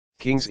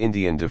King's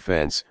Indian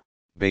defense,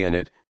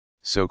 Bayonet,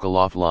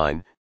 Sokolov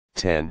line,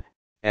 10,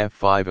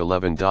 f5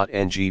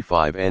 11.Ng5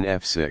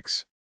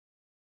 Nf6.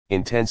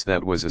 Intense.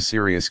 That was a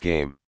serious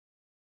game.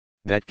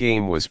 That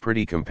game was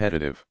pretty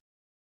competitive.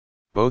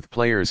 Both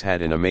players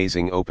had an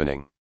amazing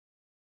opening.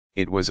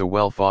 It was a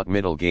well-fought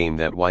middle game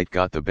that White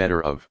got the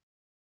better of.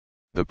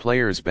 The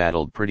players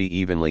battled pretty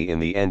evenly in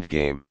the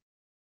endgame.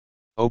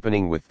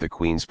 Opening with the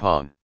queen's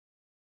pawn.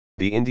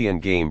 The Indian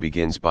game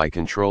begins by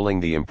controlling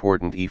the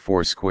important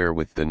e4 square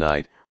with the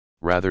knight,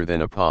 rather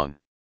than a pawn.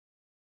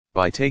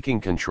 By taking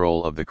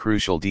control of the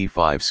crucial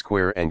d5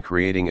 square and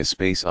creating a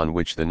space on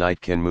which the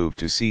knight can move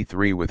to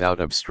c3 without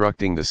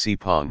obstructing the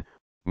c-pawn,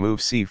 move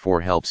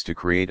c4 helps to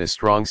create a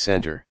strong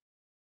center.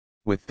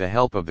 With the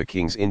help of the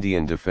King's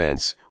Indian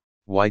defense,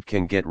 White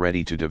can get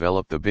ready to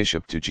develop the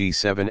bishop to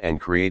g7 and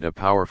create a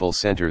powerful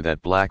center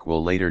that Black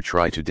will later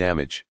try to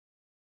damage.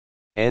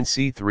 And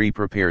c3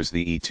 prepares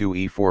the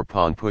e2-e4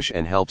 pawn push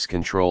and helps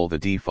control the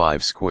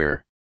d5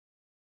 square.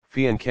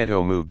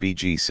 Fianchetto move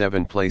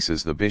bg7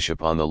 places the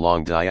bishop on the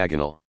long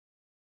diagonal.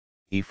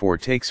 e4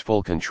 takes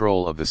full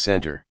control of the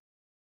center.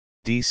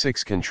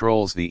 d6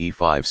 controls the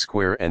e5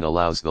 square and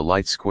allows the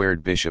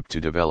light-squared bishop to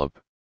develop.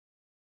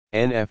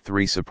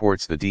 Nf3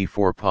 supports the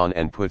d4 pawn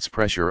and puts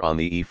pressure on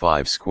the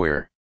e5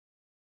 square.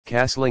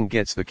 Castling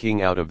gets the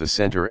king out of the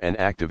center and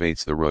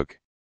activates the rook.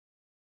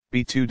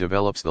 b2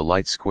 develops the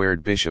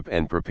light-squared bishop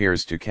and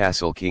prepares to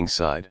castle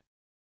kingside.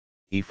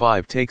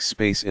 e5 takes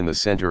space in the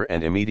center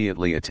and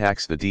immediately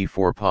attacks the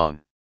d4 pawn.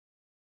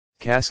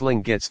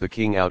 Castling gets the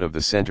king out of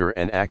the center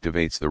and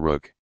activates the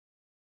rook.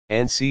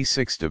 And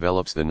c6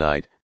 develops the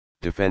knight,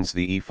 defends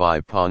the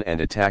e5 pawn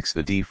and attacks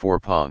the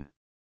d4 pawn.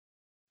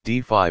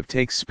 d5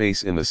 takes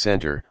space in the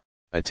center,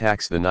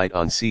 attacks the knight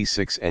on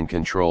c6 and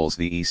controls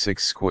the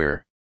e6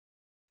 square.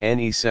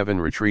 e7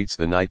 retreats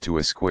the knight to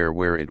a square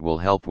where it will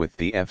help with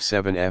the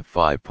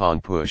f7-f5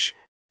 pawn push,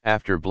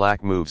 after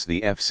Black moves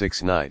the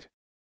f6 knight.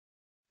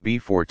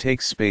 b4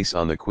 takes space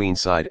on the queen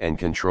side and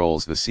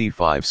controls the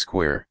c5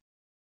 square.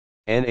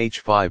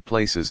 h5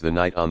 places the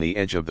knight on the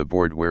edge of the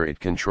board where it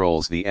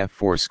controls the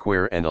f4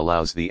 square and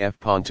allows the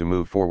f-pawn to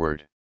move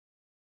forward.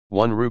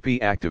 1 rupee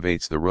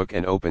activates the rook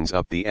and opens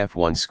up the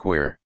f1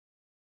 square.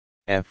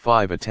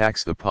 f5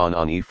 attacks the pawn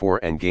on e4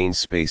 and gains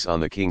space on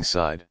the king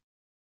side.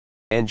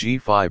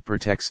 g5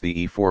 protects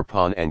the e4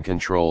 pawn and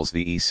controls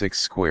the e6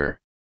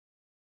 square.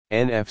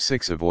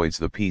 f6 avoids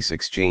the piece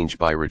exchange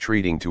by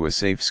retreating to a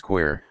safe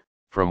square,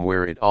 from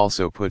where it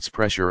also puts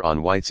pressure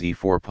on White's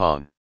e4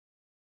 pawn.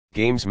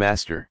 Game's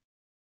master.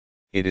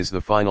 It is the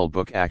final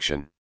book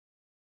action.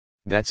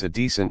 That's a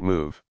decent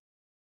move.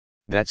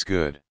 That's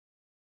good.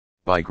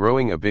 By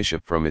growing a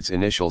bishop from its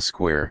initial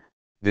square,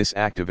 this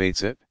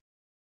activates it.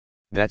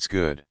 That's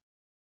good.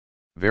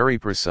 Very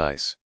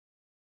precise.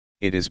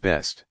 It is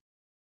best.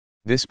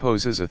 This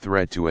poses a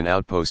threat to an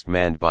outpost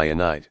manned by a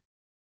knight.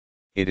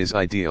 It is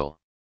ideal.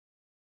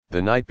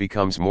 The knight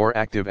becomes more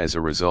active as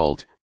a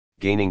result,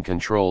 gaining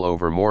control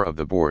over more of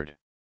the board.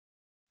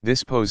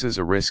 This poses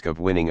a risk of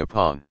winning a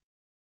pawn.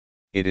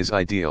 It is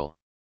ideal.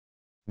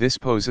 This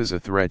poses a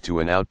threat to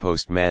an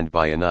outpost manned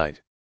by a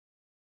knight.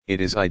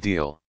 It is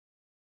ideal.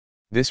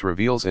 This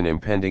reveals an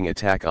impending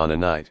attack on a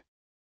knight.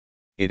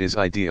 It is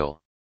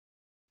ideal.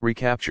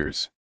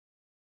 Recaptures.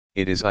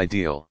 It is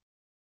ideal.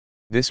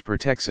 This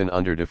protects an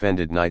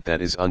underdefended knight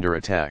that is under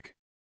attack.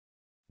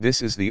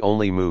 This is the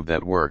only move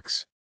that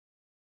works.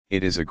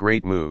 It is a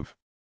great move.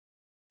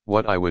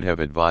 What I would have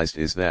advised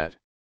is that.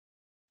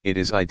 It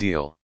is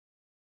ideal.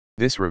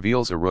 This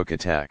reveals a rook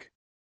attack.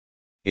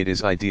 It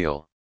is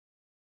ideal.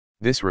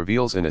 This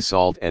reveals an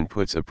assault and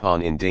puts a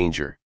pawn in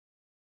danger.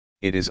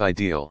 It is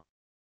ideal.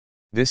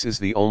 This is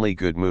the only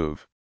good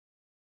move.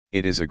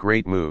 It is a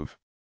great move.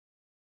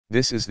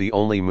 This is the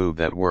only move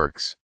that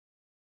works.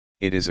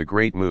 It is a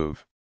great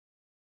move.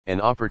 An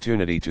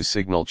opportunity to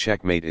signal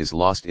checkmate is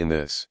lost in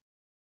this.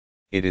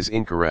 It is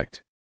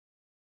incorrect.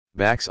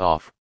 Backs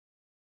off.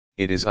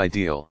 It is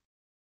ideal.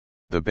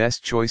 The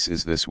best choice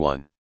is this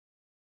one.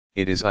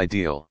 It is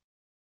ideal.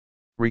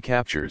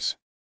 Recaptures.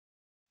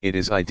 It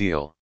is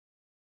ideal.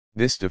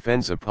 This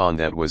defends a pawn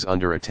that was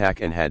under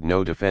attack and had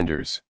no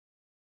defenders.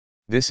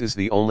 This is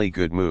the only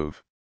good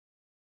move.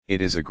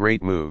 It is a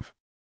great move.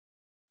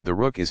 The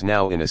rook is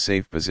now in a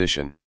safe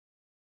position.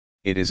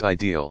 It is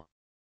ideal.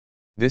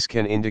 This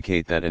can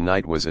indicate that a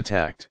knight was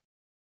attacked.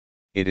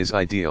 It is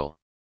ideal.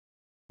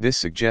 This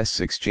suggests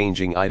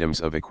exchanging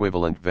items of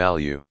equivalent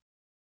value.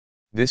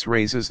 This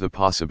raises the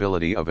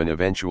possibility of an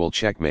eventual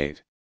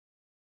checkmate.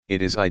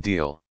 It is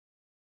ideal.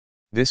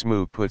 This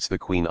move puts the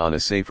queen on a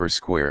safer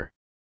square.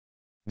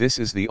 This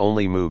is the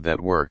only move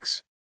that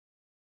works.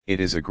 It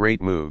is a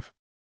great move.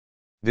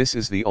 This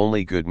is the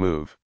only good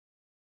move.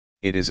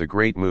 It is a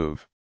great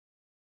move.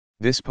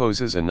 This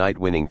poses a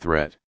knight-winning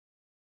threat.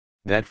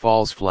 That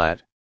falls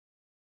flat.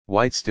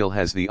 White still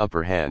has the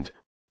upper hand,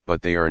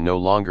 but they are no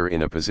longer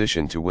in a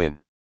position to win.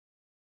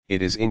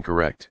 It is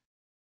incorrect.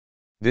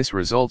 This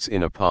results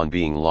in a pawn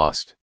being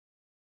lost.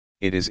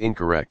 It is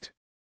incorrect.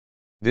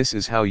 This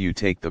is how you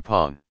take the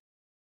pawn.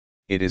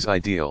 It is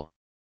ideal.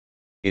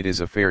 It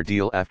is a fair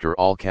deal after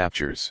all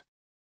captures.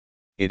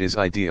 It is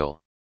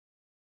ideal.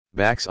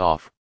 Backs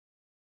off.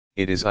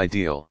 It is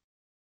ideal.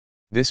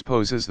 This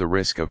poses the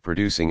risk of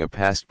producing a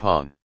passed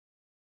pawn.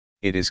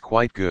 It is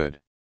quite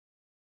good.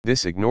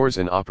 This ignores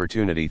an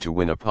opportunity to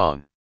win a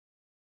pawn.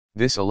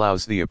 This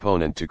allows the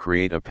opponent to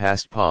create a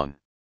passed pawn.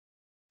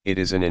 It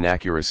is an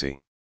inaccuracy.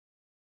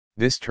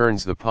 This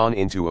turns the pawn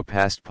into a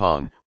passed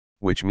pawn,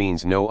 which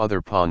means no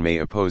other pawn may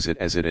oppose it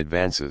as it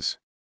advances.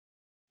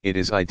 It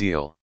is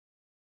ideal.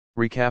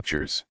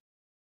 Recaptures.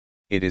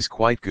 It is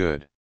quite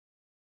good.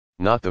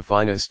 Not the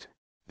finest,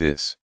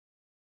 this.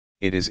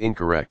 It is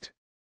incorrect.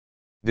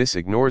 This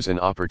ignores an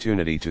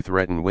opportunity to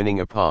threaten winning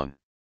a pawn.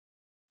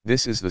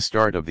 This is the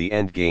start of the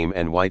endgame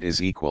and white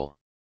is equal.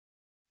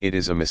 It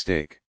is a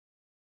mistake.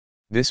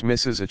 This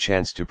misses a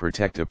chance to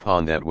protect a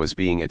pawn that was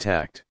being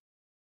attacked.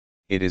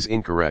 It is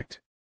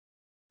incorrect.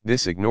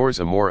 This ignores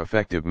a more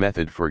effective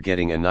method for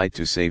getting a knight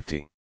to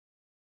safety.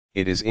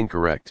 It is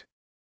incorrect.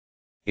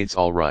 It's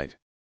alright.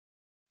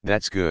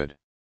 That's good.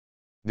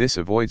 This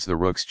avoids the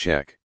rook's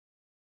check.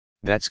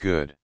 That's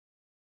good.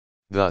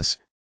 Thus,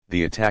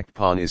 the attacked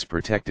pawn is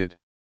protected.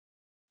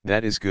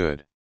 That is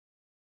good.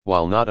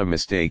 While not a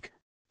mistake,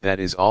 that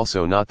is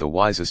also not the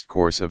wisest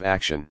course of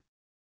action.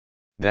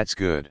 That's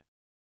good.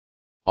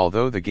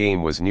 Although the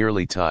game was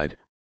nearly tied,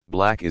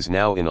 black is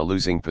now in a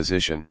losing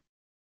position.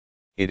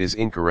 It is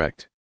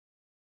incorrect.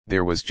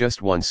 There was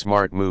just one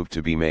smart move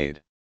to be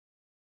made.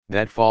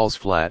 That falls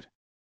flat.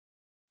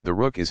 The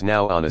rook is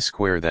now on a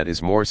square that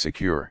is more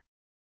secure.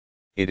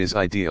 It is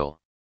ideal.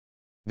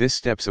 This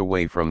steps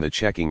away from the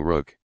checking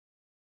rook.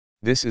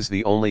 This is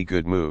the only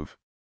good move.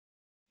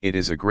 It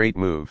is a great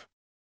move.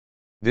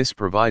 This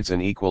provides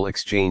an equal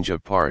exchange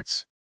of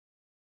parts.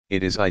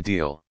 It is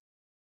ideal.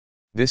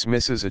 This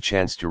misses a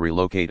chance to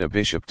relocate a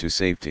bishop to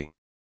safety.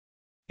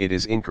 It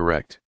is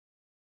incorrect.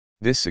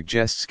 This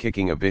suggests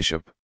kicking a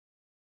bishop.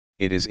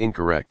 It is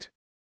incorrect.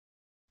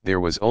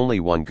 There was only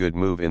one good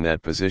move in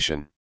that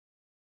position.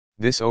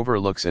 This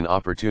overlooks an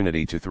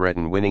opportunity to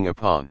threaten winning a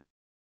pawn.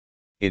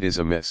 It is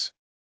a miss.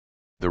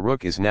 The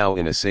rook is now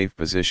in a safe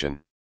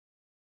position.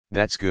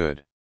 That's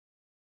good.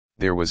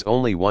 There was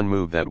only one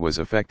move that was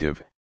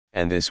effective,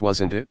 and this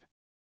wasn't it?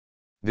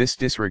 This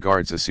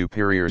disregards a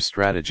superior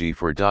strategy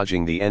for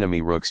dodging the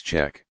enemy rook's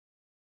check.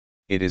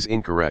 It is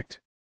incorrect.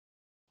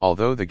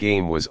 Although the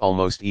game was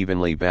almost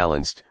evenly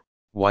balanced,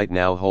 white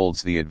now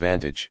holds the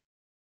advantage.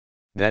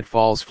 That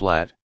falls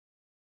flat.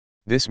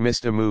 This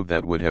missed a move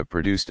that would have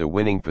produced a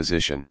winning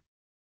position.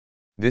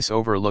 This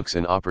overlooks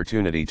an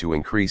opportunity to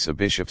increase a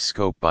bishop's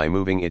scope by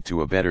moving it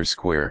to a better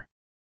square.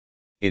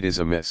 It is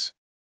a miss.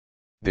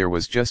 There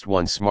was just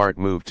one smart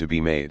move to be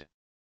made.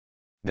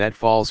 That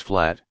falls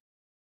flat.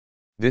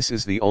 This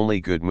is the only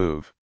good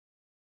move.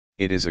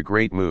 It is a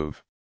great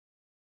move.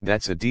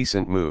 That's a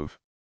decent move.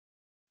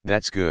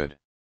 That's good.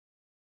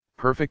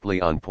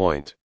 Perfectly on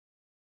point.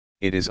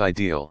 It is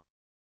ideal.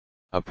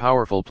 A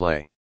powerful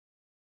play.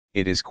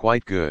 It is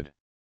quite good.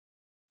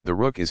 The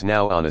rook is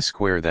now on a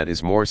square that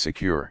is more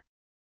secure.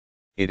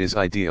 It is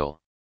ideal.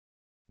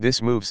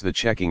 This moves the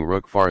checking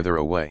rook farther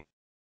away.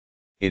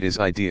 It is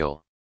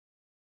ideal.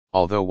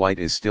 Although white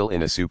is still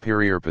in a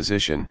superior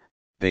position,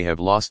 they have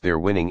lost their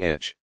winning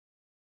edge.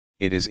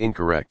 It is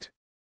incorrect.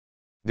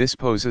 This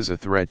poses a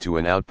threat to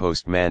an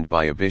outpost manned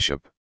by a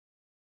bishop.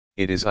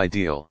 It is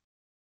ideal.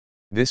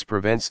 This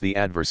prevents the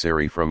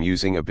adversary from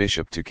using a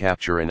bishop to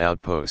capture an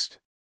outpost.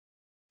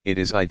 It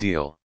is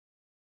ideal.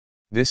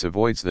 This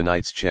avoids the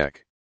knight's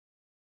check.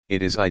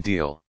 It is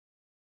ideal.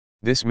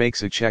 This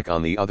makes a check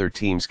on the other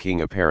team's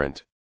king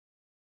apparent.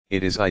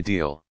 It is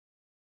ideal.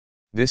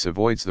 This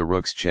avoids the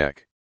rook's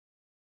check.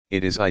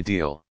 It is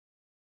ideal.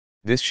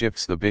 This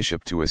shifts the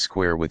bishop to a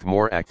square with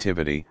more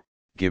activity,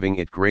 giving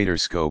it greater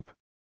scope.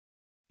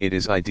 It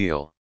is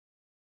ideal.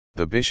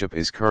 The bishop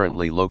is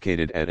currently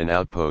located at an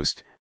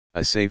outpost,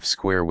 a safe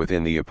square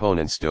within the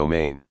opponent's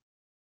domain.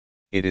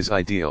 It is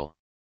ideal.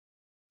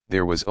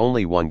 There was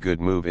only one good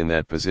move in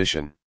that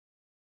position.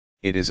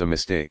 It is a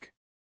mistake.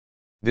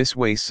 This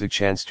wastes a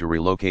chance to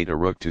relocate a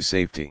rook to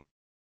safety.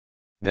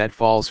 That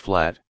falls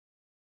flat.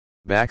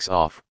 Backs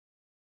off.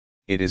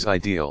 It is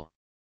ideal.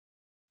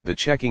 The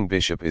checking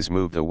bishop is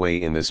moved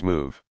away in this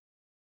move.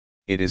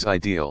 It is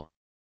ideal.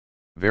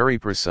 Very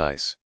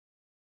precise.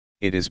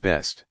 It is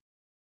best.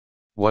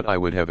 What I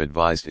would have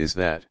advised is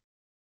that.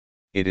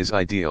 It is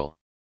ideal.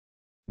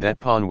 That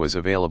pawn was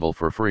available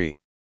for free.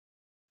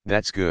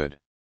 That's good.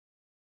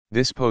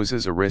 This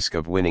poses a risk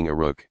of winning a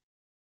rook.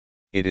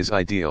 It is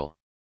ideal.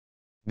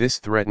 This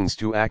threatens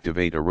to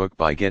activate a rook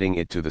by getting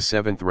it to the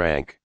 7th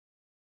rank.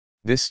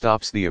 This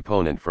stops the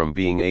opponent from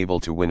being able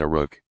to win a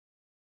rook.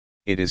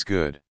 It is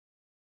good.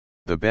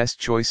 The best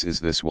choice is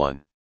this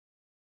one.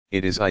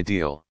 It is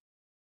ideal.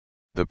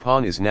 The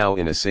pawn is now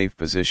in a safe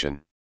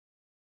position.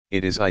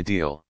 It is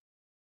ideal.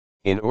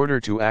 In order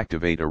to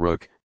activate a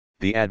rook,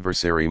 the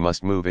adversary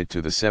must move it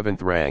to the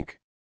 7th rank.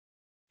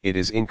 It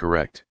is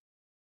incorrect.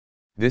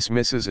 This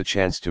misses a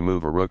chance to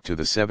move a rook to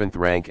the 7th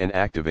rank and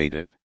activate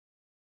it.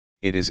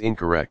 It is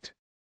incorrect.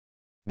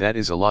 That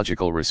is a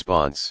logical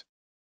response.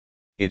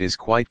 It is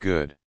quite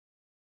good.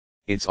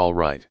 It's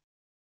alright.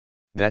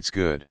 That's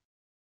good.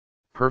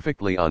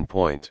 Perfectly on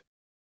point.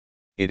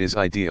 It is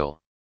ideal.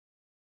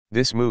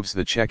 This moves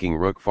the checking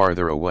rook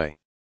farther away.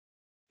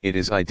 It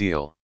is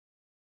ideal.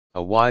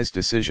 A wise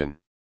decision.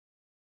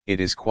 It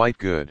is quite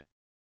good.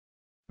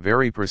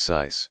 Very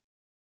precise.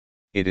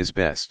 It is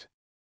best.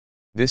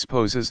 This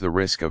poses the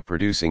risk of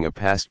producing a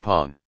passed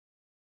pawn.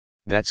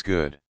 That's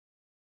good.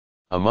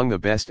 Among the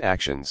best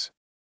actions.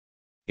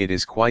 It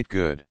is quite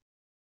good.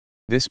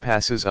 This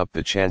passes up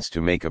the chance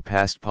to make a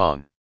passed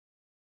pawn.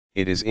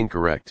 It is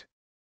incorrect.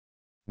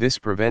 This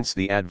prevents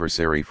the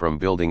adversary from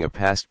building a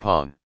passed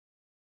pawn.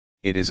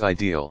 It is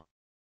ideal.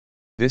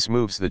 This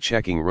moves the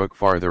checking rook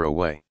farther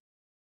away.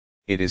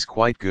 It is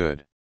quite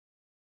good.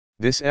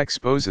 This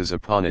exposes a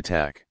pawn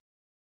attack.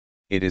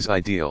 It is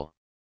ideal.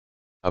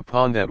 A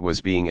pawn that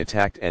was being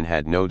attacked and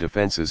had no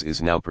defenses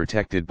is now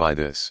protected by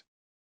this.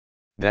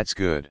 That's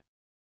good.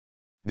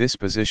 This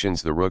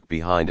positions the rook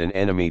behind an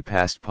enemy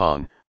passed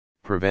pawn,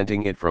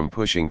 preventing it from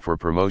pushing for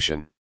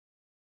promotion.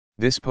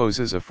 This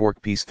poses a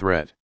fork piece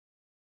threat.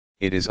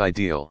 It is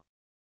ideal.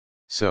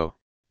 So,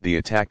 the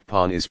attacked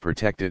pawn is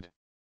protected.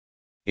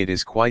 It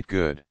is quite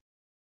good.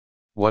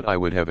 What I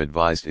would have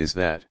advised is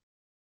that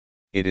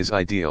it is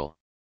ideal.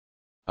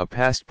 A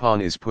passed pawn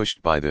is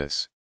pushed by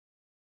this.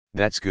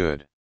 That's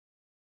good.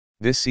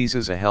 This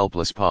seizes a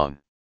helpless pawn.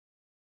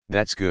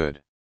 That's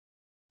good.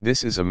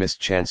 This is a missed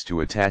chance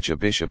to attach a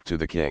bishop to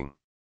the king.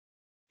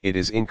 It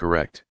is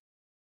incorrect.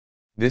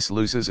 This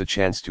loses a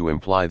chance to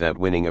imply that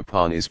winning a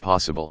pawn is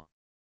possible.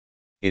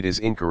 It is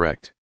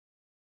incorrect.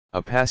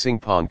 A passing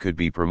pawn could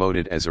be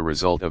promoted as a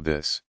result of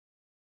this.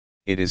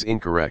 It is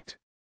incorrect.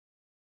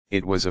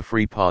 It was a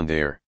free pawn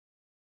there.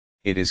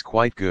 It is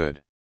quite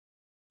good.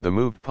 The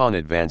moved pawn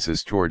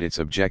advances toward its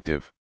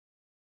objective.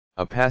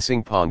 A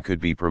passing pawn could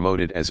be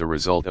promoted as a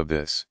result of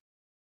this.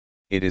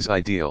 It is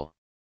ideal.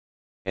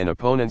 An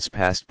opponent's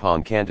passed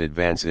pawn can't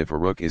advance if a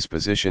rook is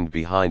positioned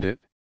behind it.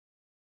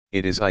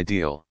 It is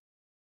ideal.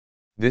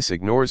 This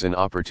ignores an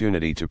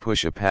opportunity to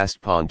push a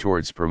passed pawn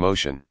towards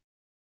promotion.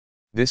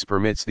 This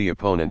permits the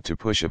opponent to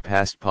push a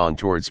passed pawn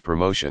towards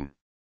promotion.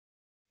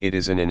 It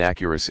is an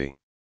inaccuracy.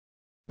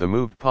 The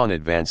moved pawn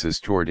advances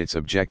toward its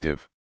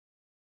objective.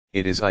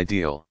 It is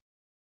ideal.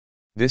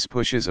 This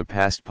pushes a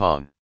passed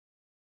pawn.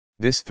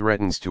 This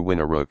threatens to win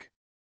a rook.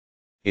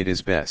 It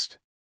is best.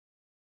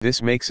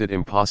 This makes it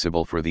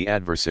impossible for the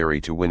adversary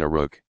to win a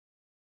rook.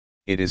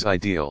 It is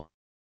ideal.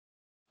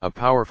 A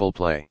powerful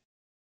play.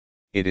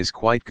 It is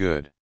quite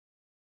good.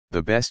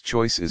 The best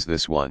choice is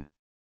this one.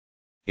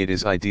 It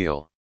is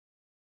ideal.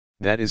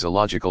 That is a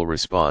logical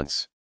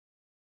response.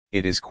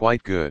 It is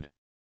quite good.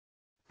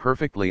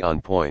 Perfectly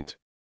on point.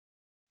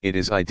 It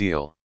is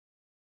ideal.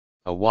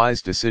 A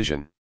wise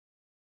decision.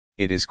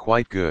 It is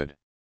quite good.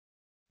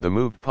 The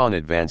moved pawn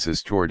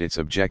advances toward its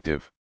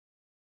objective.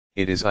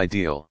 It is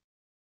ideal.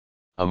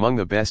 Among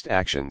the best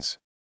actions.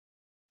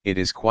 It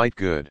is quite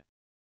good.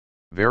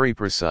 Very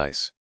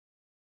precise.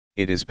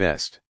 It is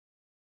best.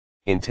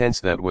 Intense.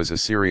 That was a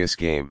serious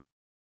game.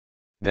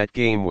 That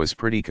game was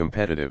pretty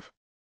competitive.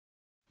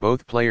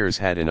 Both players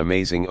had an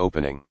amazing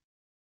opening.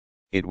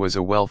 It was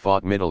a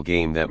well-fought middle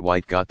game that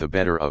White got the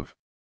better of.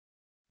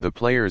 The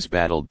players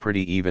battled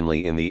pretty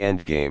evenly in the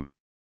endgame.